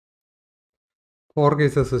Fork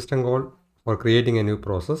is a system call for creating a new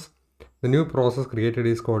process. The new process created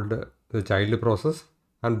is called the child process,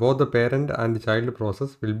 and both the parent and the child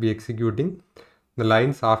process will be executing the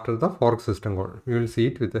lines after the fork system call. We will see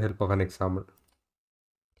it with the help of an example.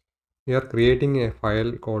 We are creating a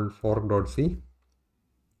file called fork.c.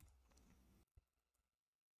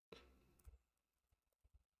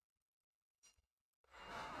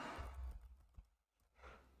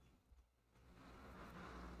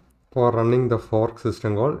 For running the fork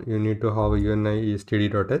system call, you need to have UNI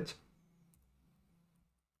std.h.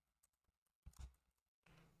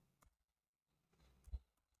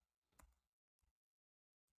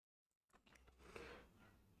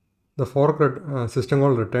 The fork system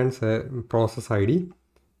call returns a process ID,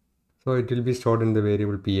 so it will be stored in the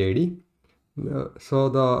variable PID. In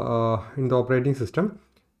the operating system,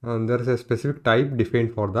 there is a specific type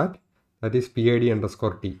defined for that, that is PID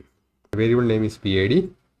underscore T. The variable name is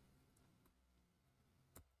PID.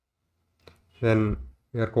 Then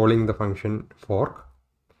we are calling the function fork.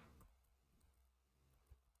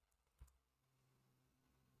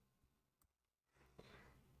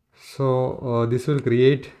 So this will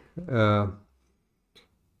create a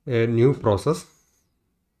new process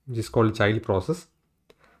which is called child process.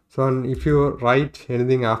 So if you write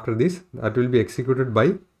anything after this, that will be executed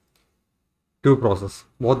by two processes,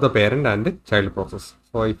 both the parent and the child process.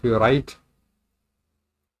 So if you write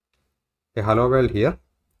a hello world here,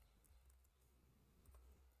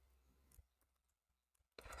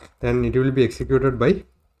 then it will be executed by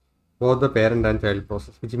both the parent and child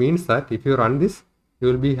process, which means that if you run this, you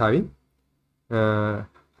will be having hello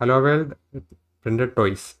world printed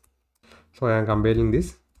twice. So I am comparing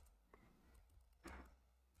this.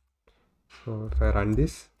 So if I run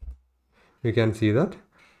this, you can see that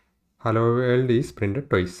hello world is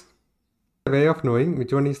printed twice. The way of knowing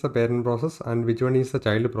which one is the parent process and which one is the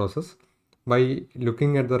child process by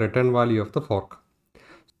looking at the return value of the fork.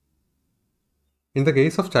 In the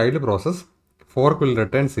case of child process, fork will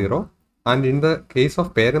return 0, and in the case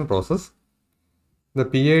of parent process, the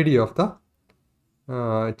PID of the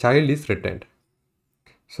child is returned.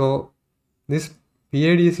 So this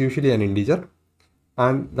PID is usually an integer,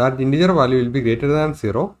 and that integer value will be greater than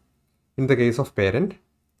 0 in the case of parent,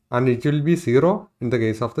 and it will be 0 in the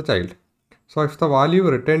case of the child. So if the value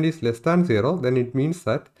returned is less than 0, then it means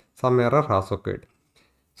that some error has occurred.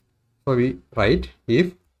 So we write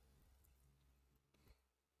if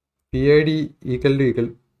PID equals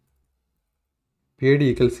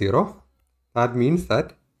 0, that means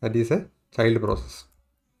that is a child process.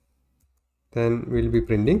 Then we'll be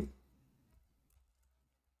printing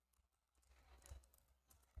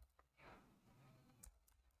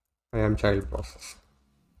I am child process.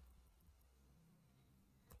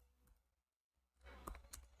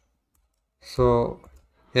 So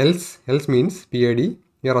else means PID.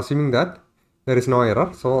 We are assuming that there is no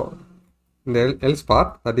error. So in the else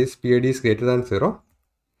part, that is PID is greater than 0,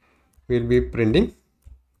 we will be printing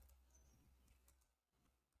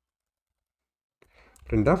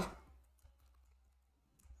printf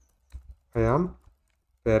I am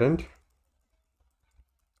parent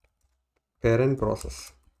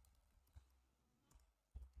process.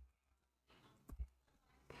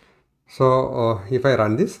 So if I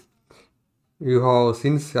run this,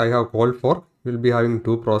 since I have called for, we will be having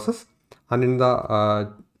two process, and in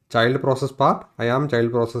the child process part, I am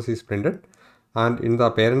child process is printed, and in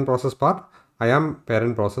the parent process part, I am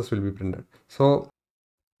parent process will be printed. So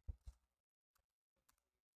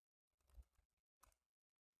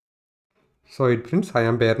it prints I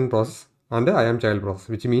am parent process and I am child process,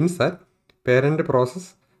 which means that parent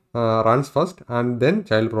process runs first and then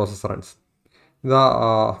child process runs.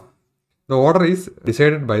 The order is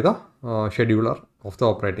decided by the scheduler of the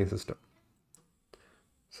operating system.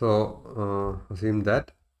 So assume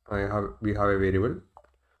that we have a variable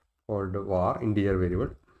called var, integer variable.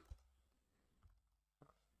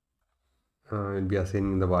 We'll be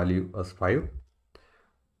assigning the value as 5,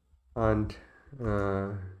 and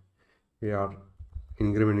we are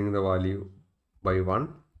incrementing the value by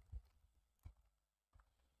 1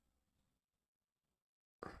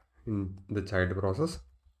 in the child process,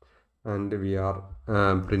 and we are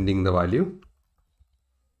printing the value.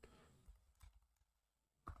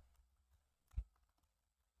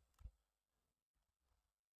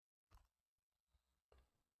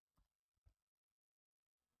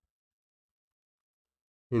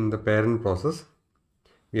 In the parent process,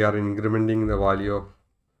 we are incrementing the value of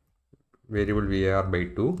variable var by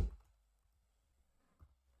 2.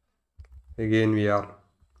 Again we are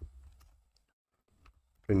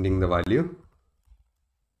printing the value.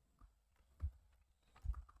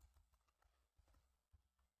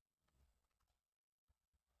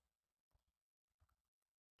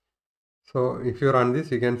 So if you run this,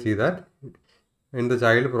 you can see that in the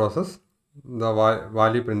child process, the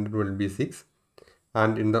value printed will be 6,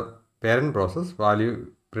 and in the parent process,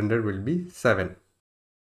 value printed will be 7.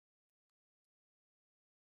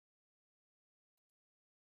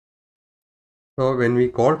 So when we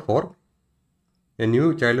call for, a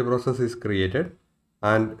new child process is created,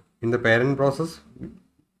 and in the parent process,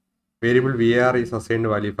 variable var is assigned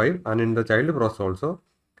value 5, and in the child process also,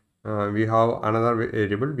 we have another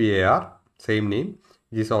variable var, same name,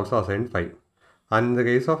 which is also assigned 5. And in the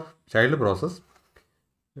case of child process,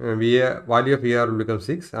 value of var will become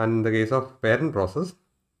 6, and in the case of parent process,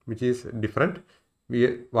 which is different,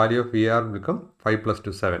 value of var will become 5 plus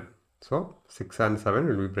 2 7. So 6 and 7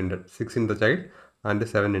 will be printed, 6 in the child and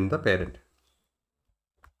 7 in the parent.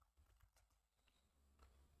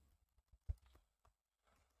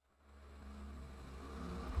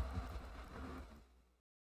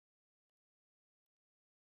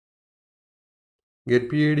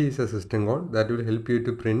 GetPID is a system call that will help you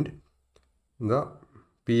to print the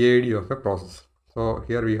PID of a process. So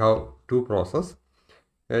here we have two processes,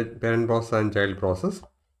 a parent process and child process.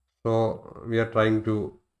 So we are trying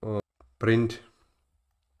to print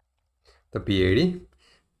the PID.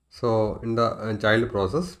 So in the child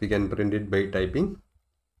process, we can print it by typing.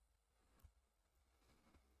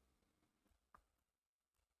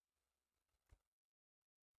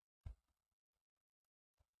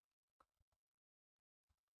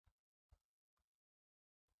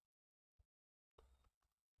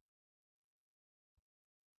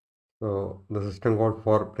 So the system code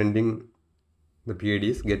for printing the PID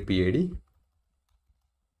is getPID.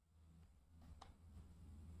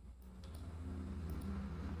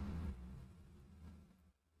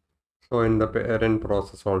 So in the parent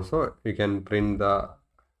process also, you can print the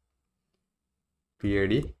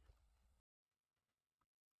PID.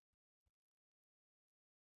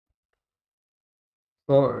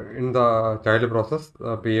 So in the child process,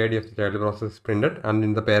 PID of the child process is printed, and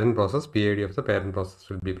in the parent process, PID of the parent process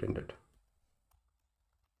will be printed.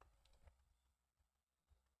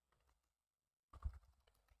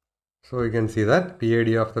 So you can see that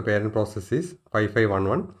PID of the parent process is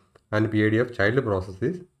 5511 and PID of child process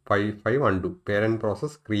is 5512. Parent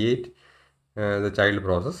process create the child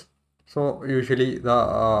process. So usually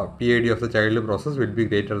the PID of the child process will be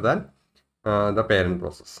greater than the parent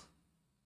process.